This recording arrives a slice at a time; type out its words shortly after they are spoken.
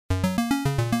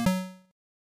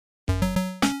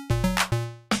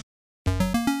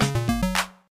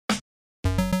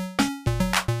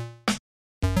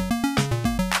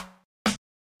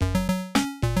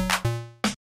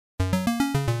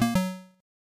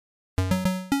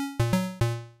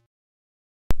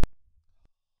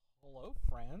Hello,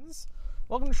 friends.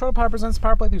 Welcome to Troll Power Presents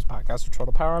Power Playthroughs podcast with Troll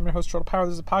Power. I'm your host, Troll Power.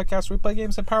 This is a podcast where we play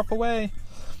games in a powerful way.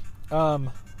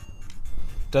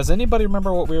 Does anybody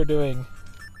remember what we were doing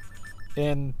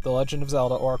in The Legend of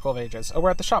Zelda Oracle of Ages? Oh,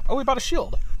 we're at the shop. Oh, we bought a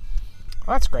shield.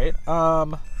 Well, that's great.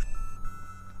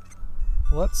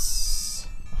 Let's...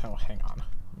 Oh, hang on.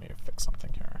 Let me fix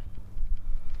something here.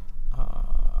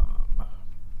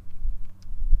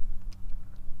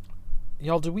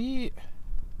 Y'all, do we...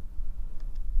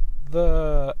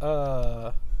 There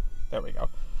we go.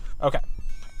 Okay.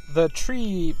 The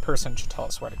tree person should tell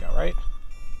us where to go, right?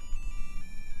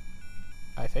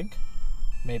 I think.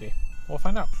 Maybe. We'll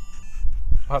find out.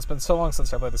 Well, it's been so long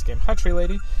since I played this game. Hi, tree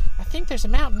lady. I think there's a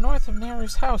mountain north of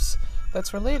Naru's house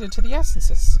that's related to the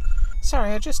essences.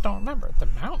 Sorry, I just don't remember. The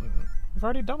mountain? We've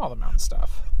already done all the mountain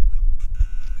stuff.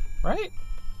 Right?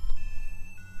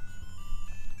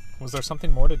 Was there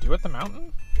something more to do at the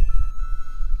mountain?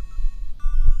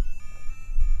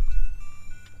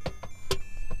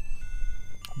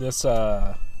 This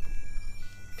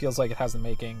feels like it has the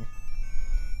making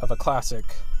of a classic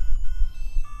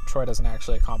Troy doesn't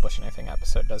actually accomplish anything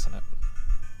episode, doesn't it?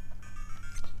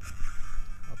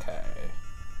 Okay.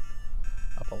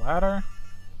 Up a ladder.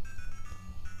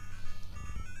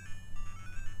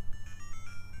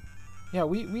 Yeah,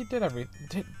 we did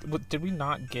did we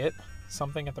not get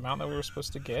something at the mountain that we were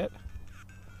supposed to get?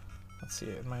 Let's see,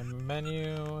 in my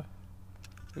menu...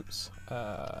 Oops.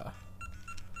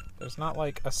 There's not,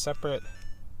 like, a separate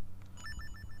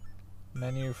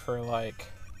menu for, like...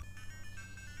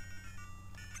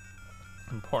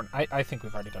 important... I think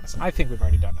we've already done this.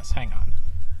 Hang on.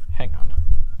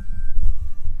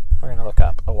 We're gonna look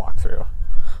up a walkthrough.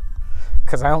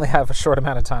 Because I only have a short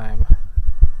amount of time.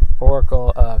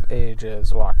 Oracle of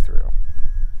Ages walkthrough.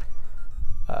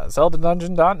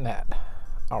 ZeldaDungeon.net.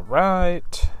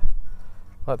 Alright.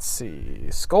 Let's see.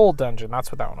 Skull Dungeon.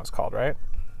 That's what that one was called, right?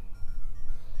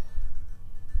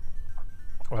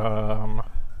 We've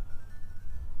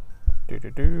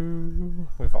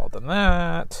all done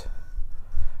that.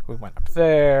 We went up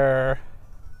there.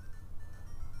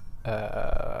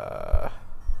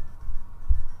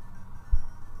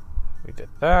 We did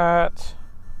that.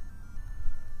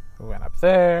 We went up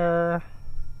there.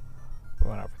 We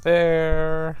went over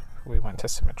there. We went to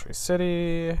Symmetry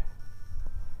City.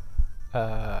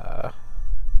 There's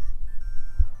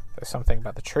something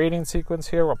about the trading sequence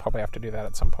here. We'll probably have to do that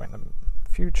at some point in the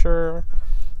future.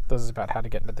 This is about how to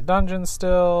get into the dungeon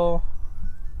still.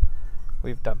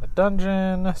 We've done the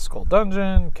dungeon. Skull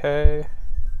Dungeon. Okay.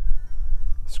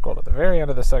 Scroll to the very end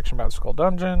of the section about Skull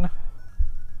Dungeon.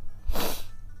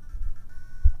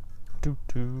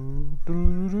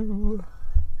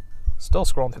 Still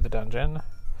scrolling through the dungeon.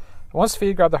 Once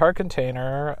defeated, grab the heart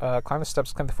container, climb the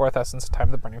steps, claim the fourth essence,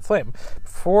 time the burning flame.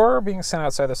 Before being sent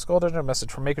outside the Skull Dungeon, a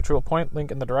message from Mikachu will point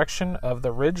Link in the direction of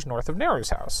the ridge north of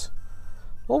Naru's house.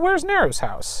 Well, where's Naru's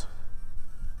house?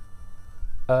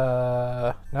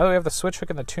 Now that we have the switch hook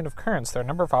and the Tune of Currents, there are a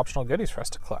number of optional goodies for us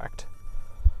to collect.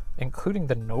 Including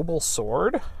the Noble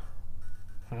Sword?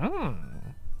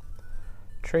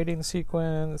 Trading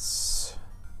sequence.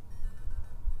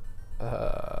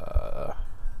 Touching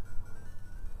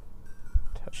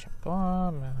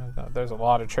bomb. There's a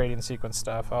lot of trading sequence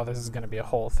stuff. Oh, this is going to be a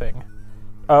whole thing.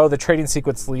 Oh, the trading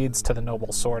sequence leads to the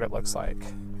Noble Sword, it looks like.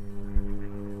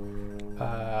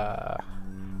 The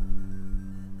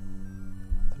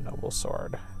Noble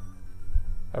Sword.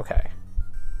 Okay.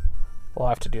 We'll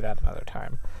have to do that another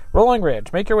time. Rolling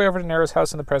Ridge. Make your way over to Naru's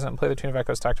house in the present and play the Tune of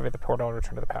Echoes to activate the portal and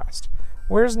return to the past.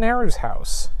 Where's Naru's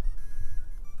house?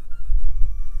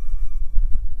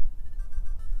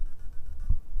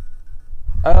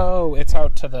 Oh, it's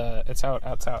out to the... It's out.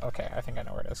 Okay, I think I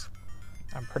know where it is.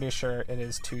 I'm pretty sure it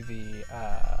is to the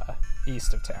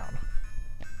east of town.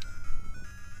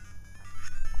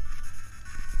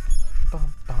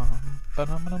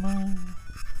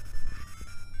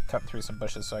 Cutting through some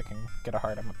bushes so I can get a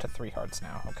heart. I'm up to 3 hearts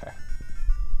now. Okay.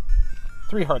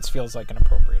 3 hearts feels like an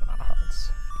appropriate amount of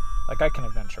hearts. Like, I can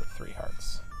adventure with 3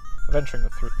 hearts. Adventuring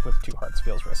with 2 hearts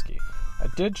feels risky. I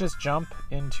did just jump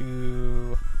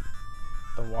into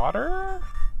the water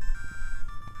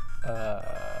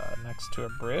next to a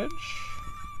bridge.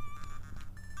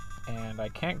 And I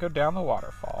can't go down the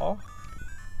waterfall.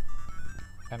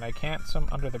 And I can't swim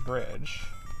under the bridge.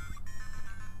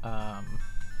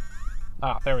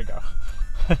 There we go.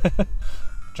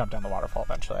 Jump down the waterfall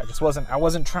eventually. I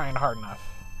wasn't trying hard enough.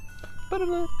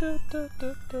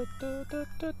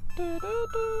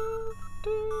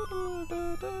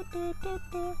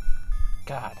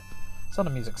 God, Zelda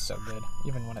music's so good,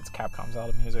 even when it's Capcom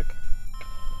Zelda music.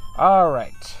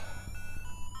 Alright.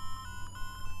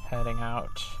 Heading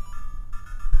out.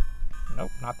 Nope,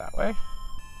 not that way.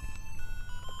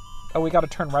 Oh, we gotta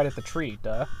turn right at the tree,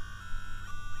 duh.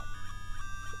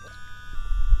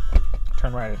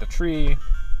 Turn right at the tree.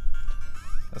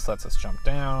 This lets us jump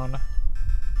down.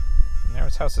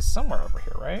 Naru's house is somewhere over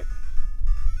here, right?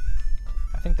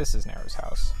 I think this is Naru's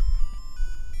house.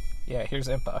 Yeah, here's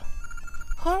Impa.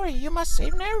 Hurry, you must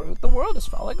save Naru. The world is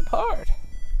falling apart.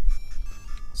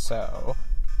 So,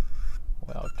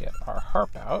 we'll get our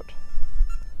harp out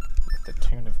with the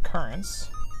Tune of Currents.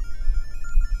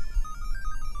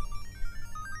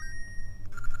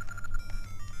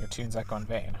 Your tunes echo in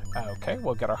vain. Okay,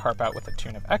 we'll get our harp out with the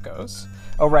Tune of Echoes.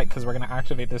 Oh, right, because we're going to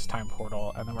activate this time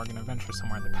portal, and then we're going to venture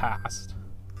somewhere in the past,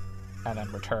 and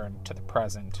then return to the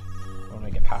present when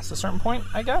we get past a certain point,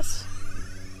 I guess?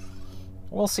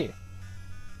 We'll see.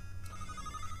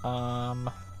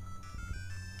 Let's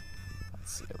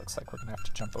see, it looks like we're going to have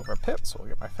to jump over a pit, so we'll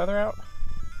get my feather out.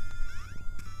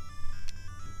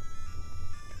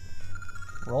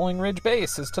 Rolling Ridge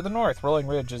Base is to the north. Rolling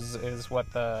Ridge is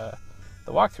what the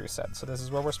walkthrough said, so this is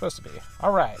where we're supposed to be.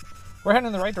 Alright, we're heading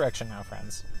in the right direction now,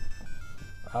 friends.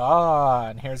 Ah,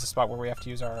 and here's the spot where we have to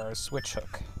use our switch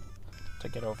hook to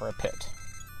get over a pit.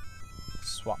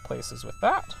 Swap places with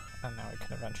that, and now we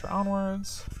can adventure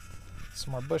onwards.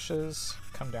 Some more bushes.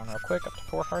 Come down real quick, up to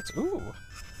 4 hearts. Ooh!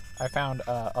 I found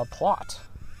a plot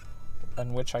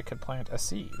in which I could plant a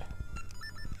seed.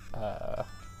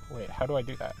 Wait, how do I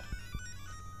do that?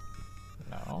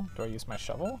 No. Do I use my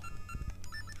shovel?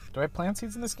 Do I plant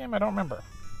seeds in this game? I don't remember.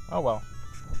 Oh, well.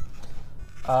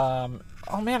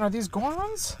 Oh man, are these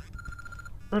Gorons?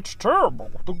 It's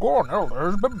terrible. The Goron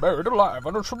Elder has been buried alive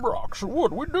under some rocks.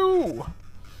 What do we do?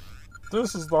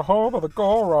 This is the home of the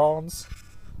Gorons.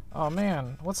 Oh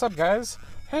man, what's up, guys?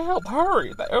 Help,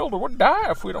 hurry! The Elder would die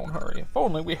if we don't hurry. If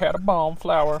only we had a bomb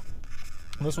flower.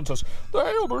 And this one says, the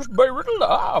Elder's buried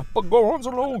alive, but Gorons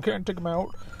alone can't take him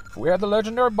out. If we had the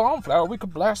legendary bomb flower, we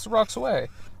could blast the rocks away.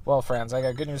 Well, friends, I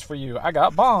got good news for you. I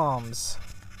got bombs.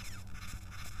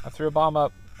 I threw a bomb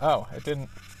up. Oh, it didn't.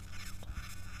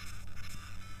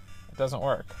 It doesn't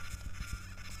work.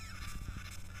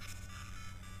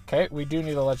 Okay, we do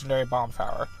need a legendary bomb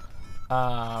flower.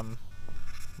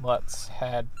 Let's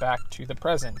head back to the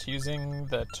present using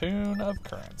the Tune of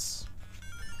Currents.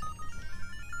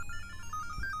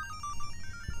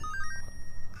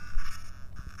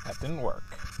 That didn't work.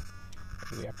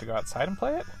 Do we have to go outside and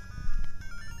play it?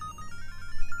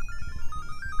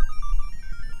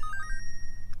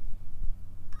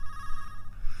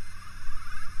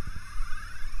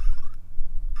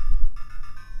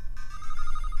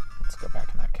 Let's go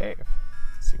back in that cave.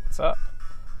 See what's up.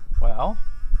 Well,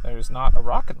 there's not a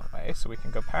rock in the way, so we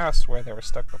can go past where they were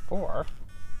stuck before.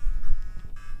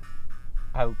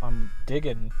 I'm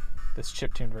digging this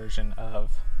chiptune version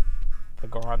of the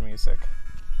Goron music.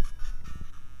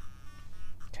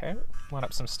 Okay, went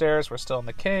up some stairs. We're still in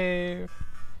the cave.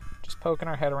 Just poking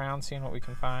our head around, seeing what we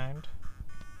can find.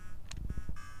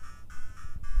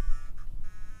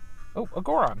 Oh, a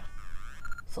Goron.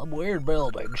 Some weird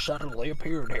building suddenly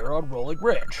appeared here on Rolling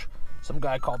Ridge. Some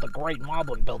guy called the Great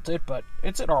Moblin built it, but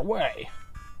it's in our way.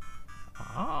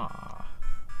 Ah.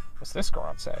 What's this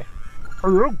Goron say? A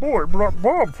young boy brought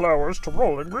bomb flowers to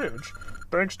Rolling Ridge.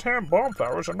 Thanks to him, bomb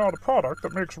flowers are not a product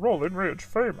that makes Rolling Ridge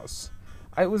famous.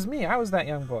 It was me. I was that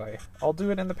young boy. I'll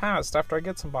do it in the past after I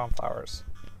get some bomb flowers.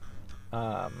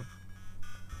 There's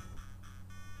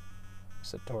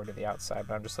a door to the outside,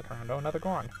 but I'm just looking around. Oh, another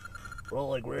Goron.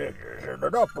 Rolling Ridge is in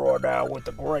an uproar now with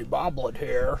the Great Moblin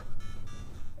here.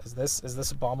 Is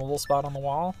this a bombable spot on the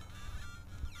wall?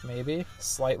 Maybe.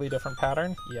 Slightly different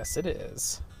pattern? Yes, it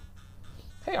is.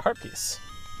 Hey, a heart piece.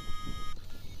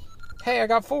 Hey, I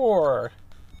got 4!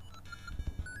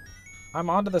 I'm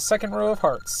on to the second row of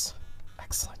hearts.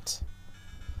 Excellent.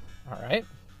 Alright.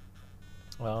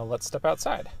 Well, let's step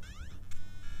outside.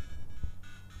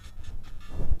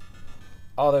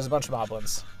 Oh, there's a bunch of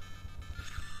moblins.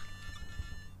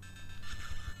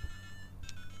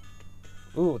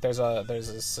 Ooh, there's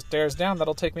a stairs down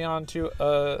that'll take me on to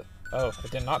oh,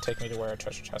 it did not take me to where a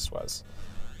treasure chest was.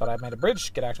 But I made a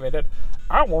bridge get activated.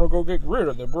 I want to go get rid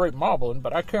of the Great Moblin,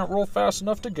 but I can't roll fast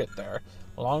enough to get there.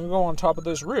 Long ago on top of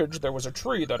this ridge, there was a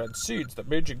tree that had seeds that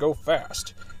made you go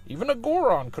fast. Even a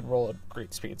Goron could roll at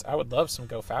great speeds. I would love some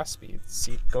go fast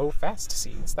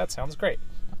seeds. That sounds great.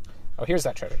 Oh, here's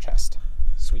that treasure chest.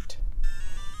 Sweet.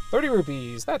 30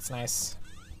 rupees. That's nice.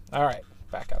 Alright,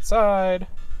 back outside.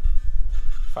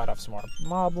 Fight off some more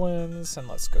moblins, and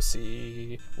let's go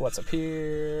see what's up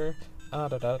here.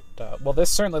 Well, this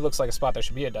certainly looks like a spot there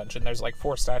should be a dungeon. There's like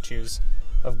 4 statues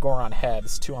of Goron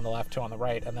heads, 2 on the left, 2 on the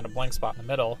right, and then a blank spot in the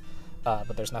middle.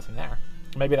 but there's nothing there.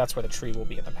 Maybe that's where the tree will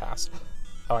be in the past.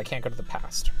 Oh, I can't go to the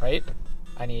past, right?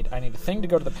 I need a thing to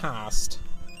go to the past,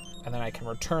 and then I can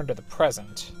return to the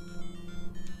present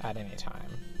at any time.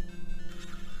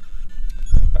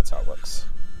 I think that's how it works.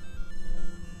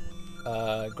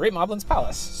 Great Moblin's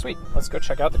Palace. Sweet. Let's go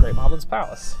check out the Great Moblin's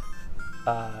Palace.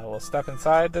 We'll step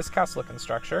inside this castle-looking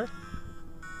structure.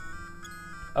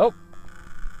 Oh.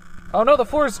 Oh no, the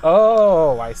floor's...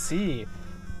 Oh, I see.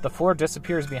 The floor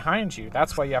disappears behind you.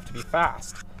 That's why you have to be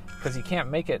fast. Because you can't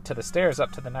make it to the stairs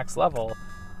up to the next level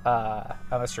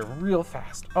unless you're real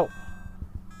fast. Oh.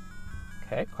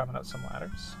 Okay, climbing up some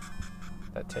ladders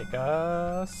that take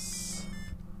us...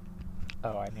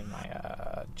 Oh, I need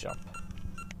my jump.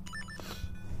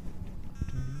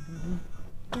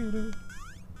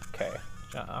 Okay.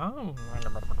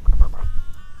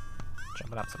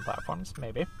 Jumping up some platforms,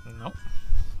 maybe. Nope.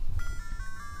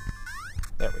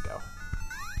 There we go.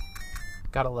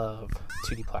 Gotta love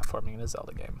 2D platforming in a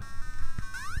Zelda game.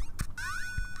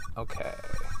 Okay.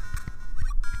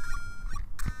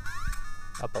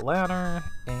 Up a ladder,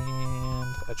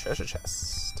 and a treasure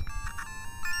chest.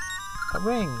 A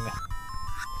ring!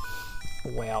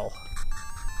 Well,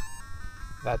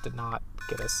 that did not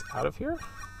get us out of here?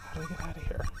 How do we get out of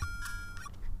here?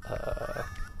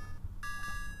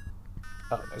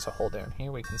 Oh, there's a hole down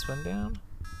here we can swim down.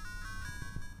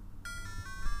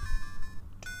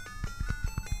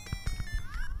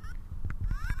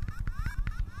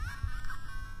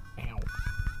 Ow.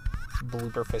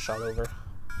 Blooper fish all over.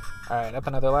 Alright, up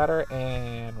another ladder,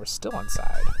 and we're still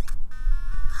inside.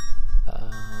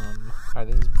 Are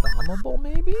these bombable,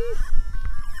 maybe?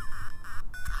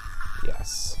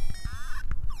 Yes.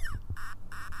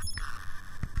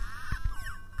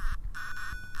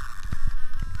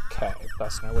 Okay,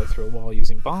 busting our way through a wall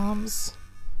using bombs.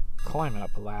 Climbing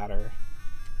up a ladder.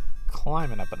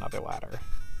 Climbing up another ladder.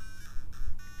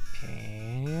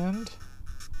 And...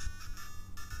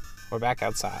 we're back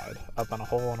outside, up on a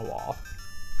hole in a wall.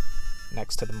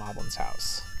 Next to the Moblin's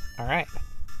house. Alright.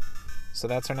 So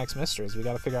that's our next mystery, is we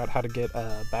gotta figure out how to get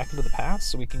back into the past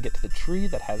so we can get to the tree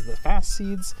that has the fast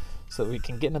seeds so that we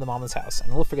can get into the Moblin's house.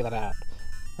 And we'll figure that out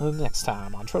next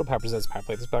time on Turtle Power Presents Power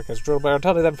Play. This podcast, Turtle Power.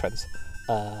 Tell them friends.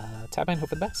 Tap in, hope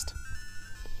for the best.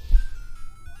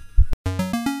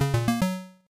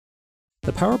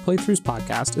 The Power Playthroughs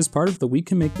podcast is part of the We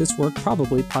Can Make This Work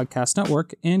Probably podcast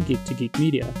network and Geek to Geek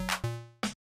Media.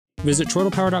 Visit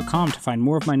chortlepower.com to find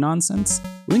more of my nonsense,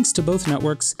 links to both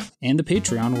networks, and the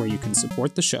Patreon where you can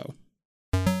support the show.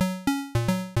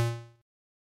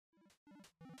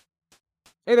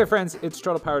 Hey there, friends. It's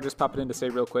Turtle Power. Just popping in to say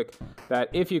real quick that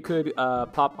if you could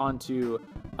pop onto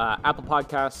Apple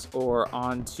Podcasts or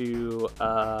onto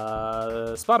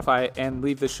Spotify and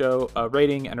leave the show a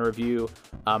rating and a review,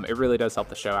 it really does help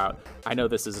the show out. I know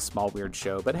this is a small, weird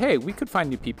show, but hey, we could find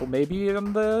new people maybe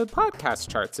on the podcast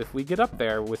charts if we get up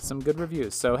there with some good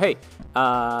reviews. So hey,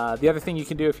 the other thing you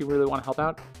can do if you really want to help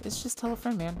out is just tell a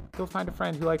friend, man. Go find a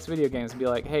friend who likes video games and be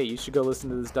like, hey, you should go listen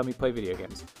to this dummy play video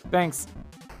games. Thanks.